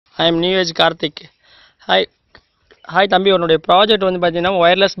I am Newage Karthik. Hi தம்பி, உன்னுடைய project வந்து பார்த்தீங்கன்னா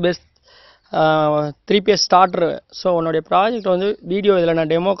wireless paste 3PS starter. So உன்னுடைய ப்ராஜெக்ட் வந்து வீடியோ இதில்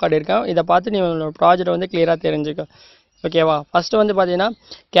நான் டெமோ காட்டியிருக்கேன். இதை பார்த்து நீ உன்னோட ப்ராஜெக்ட் வந்து கிளியராக தெரிஞ்சுக்க. ஓகேவா? ஃபஸ்ட்டு வந்து பார்த்தீங்கன்னா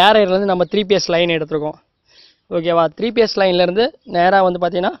கேரியர்லேருந்து நம்ம 3PS லைன் எடுத்துருக்கோம். ஓகேவா? 3PS லைன்லேருந்து நேராக வந்து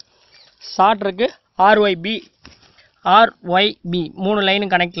பார்த்தீங்கன்னா ஸ்டார்டருக்கு RYB 3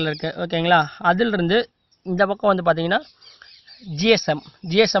 லைனு கனெக்டில் இருக்குது. ஓகேங்களா? அதிலிருந்து இந்த பக்கம் வந்து பார்த்தீங்கன்னா GSM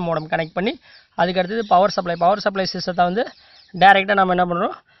மோடம் கனெக்ட் பண்ணி அதுக்கடுத்தது பவர் சப்ளை சிஸ்டத்தை வந்து டைரெக்டாக நம்ம என்ன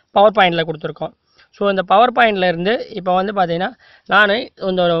பண்ணுறோம், பவர் பாயிண்டில் கொடுத்துருக்கோம். ஸோ இந்த பவர் பாயிண்டில் இருந்து இப்போ வந்து பார்த்தீங்கன்னா நான்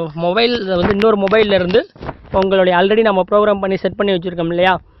இந்த மொபைல் வந்து இன்னொரு மொபைல்லேருந்து உங்களுடைய ஆல்ரெடி நம்ம ப்ரோக்ராம் பண்ணி செட் பண்ணி வச்சுருக்கோம்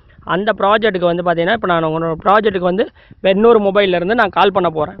இல்லையா, அந்த ப்ராஜெக்ட்டுக்கு வந்து பார்த்தீங்கன்னா இப்போ நான் உங்களோட ப்ராஜெக்ட்டுக்கு வந்து இன்னொரு மொபைல்லேருந்து நான் கால்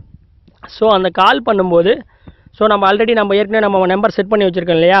பண்ண போகிறேன். ஸோ அந்த கால் பண்ணும்போது நம்ம ஆல்ரெடி ஏற்கனவே நம்ம நம்பர் செட் பண்ணி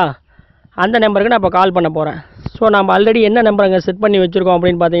வச்சுருக்கோம் இல்லையா, அந்த நம்பருக்கு நான் இப்போ கால் பண்ண போகிறேன். ஸோ நம்ம ஆல்ரெடி என்ன நம்பர் அங்கே செட் பண்ணி வச்சுருக்கோம்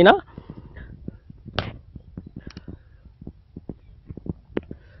அப்படின்னு பார்த்தீங்கன்னா,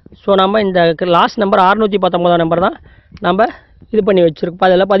 ஸோ நம்ம இந்த லாஸ்ட் நம்பர் 619 நம்பர் தான் நம்ம இது பண்ணி வச்சுருக்கோம்,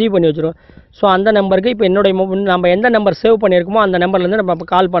 அதெல்லாம் பதிவு பண்ணி வச்சுருக்கோம். ஸோ அந்த நம்பருக்கு இப்போ என்னுடைய நம்ம எந்த நம்பர் சேவ் பண்ணியிருக்கோமோ அந்த நம்பர்லேருந்து நம்ம இப்போ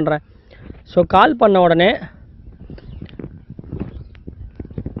கால் பண்ணுறேன். ஸோ கால் பண்ண உடனே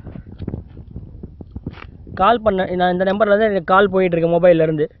நான் இந்த நம்பர்லேருந்து எனக்கு கால் போயிட்டுருக்கு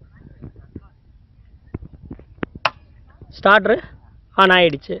மொபைல்லேருந்து. ஸ்டார்ட்ரு ஆன்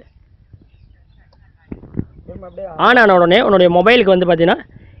ஆகிடுச்சு. ஆன் ஆன உடனே உன்னுடைய மொபைலுக்கு வந்து பார்த்தீங்கன்னா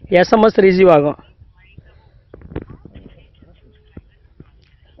SMS ரிசீவ் ஆகும்.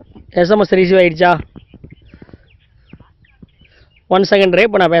 SMS ரிசீவ் ஆகிடுச்சா? 1 செகண்ட்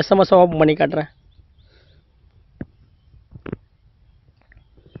இப்போ நான் SMS ஓப்பன் பண்ணி காட்டுறேன்.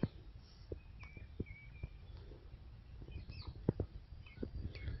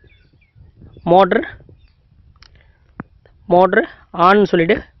 மோட்ரு ஆன்னு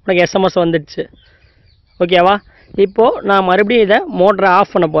சொல்லிவிட்டு உனக்கு SMS வந்துடுச்சு. ஓகேவா? இப்போது நான் மறுபடியும் இதை மோட்ரை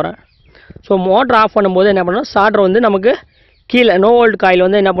ஆஃப் பண்ண போகிறேன். ஸோ மோட்ரு ஆஃப் பண்ணும்போது என்ன பண்ணணும், ஸ்டார்டர் வந்து நமக்கு கீழே நோ வோல்ட் காயில்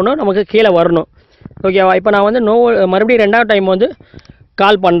வந்து என்ன பண்ணணும், நமக்கு கீழே வரணும். ஓகேவா? இப்போ நான் வந்து மறுபடியும் 2வது டைம் வந்து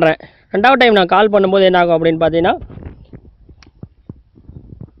கால் பண்ணுறேன். 2வது டைம் நான் கால் பண்ணும்போது என்ன ஆகும் அப்படின்னு பார்த்தீங்கன்னா,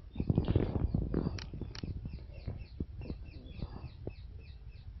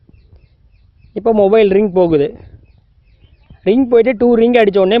 இப்போ மொபைல் ரிங் போகுது. ரிங் போயிட்டு 2 ரிங்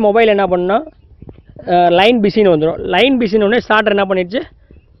அடித்த உடனே மொபைல் என்ன பண்ணால் லைன் பிஸின்னு வந்துடும். லைன் பிஸின்னு உடனே ஸ்டார்டர் என்ன பண்ணிடுச்சு,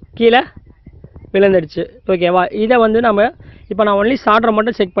 கீழே விழுந்துடுச்சு. ஓகேவா? இதை வந்து இப்போ நான் ஒன்லி ஸ்டார்டரை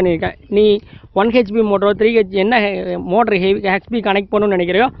மட்டும் செக் பண்ணியிருக்கேன். நீ 1 HP மோட்டரோ 3 HP என்ன மோட்டர் ஹெச்பி கனெக்ட் பண்ணணும்னு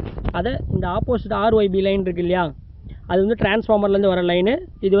நினைக்கிறையோ அதை இந்த ஆப்போசிட் RYB லைன் இருக்குது இல்லையா, அது வந்து டிரான்ஸ்ஃபார்மர்லேருந்து வர லைனு.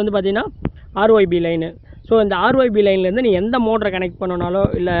 இது வந்து பார்த்திங்கன்னா RYB லைனு. ஸோ இந்த RYB லைன்லேருந்து நீ எந்த மோட்டரை கனெக்ட் பண்ணனாலோ,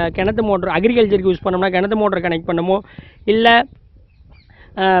 இல்லை கிணத்து மோட்டர் அக்ரிகல்ச்சருக்கு யூஸ் பண்ணோம்னா கிணத்து மோட்டரை கனெக்ட் பண்ணமோ, இல்லை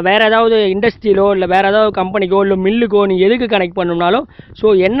வேறு ஏதாவது இண்டஸ்ட்ரியிலோ இல்லை வேறு ஏதாவது கம்பெனிக்கோ இல்லை மில்லுக்கோ நீ எதுக்கு கனெக்ட் பண்ணோம்னாலும் ஸோ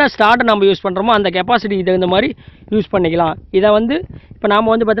என்ன ஸ்டார்டர் நம்ம யூஸ் பண்ணுறோமோ அந்த கெப்பாசிட்டிக்கு தகுந்த மாதிரி யூஸ் பண்ணிக்கலாம். இதை வந்து இப்போ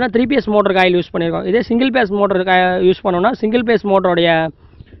நாம் வந்து பார்த்தீங்கன்னா 3PS மோட்டர் காயில் யூஸ் பண்ணியிருக்கோம். இதே சிங்கிள் பேஸ் மோட்டர் யூஸ் பண்ணோம்னா சிங்கிள் பேஸ் மோட்டருடைய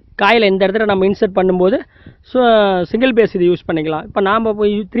காயில் இந்த இடத்துல நம்ம இன்சர்ட் பண்ணும்போது ஸோ சிங்கிள் பேஸ் இது யூஸ் பண்ணிக்கலாம். இப்போ நாம்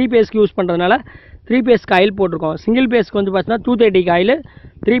போய் 3PS யூஸ் பண்ணுறதுனால 3PS காயில் போட்டிருக்கோம். சிங்கிள் பேஸ்க்கு வந்து பார்த்தீங்கன்னா 230 காயில்,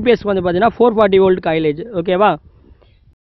 3PS வந்து பார்த்தீங்கன்னா 440 வோல்ட் காயிலேஜ். ஓகேவா?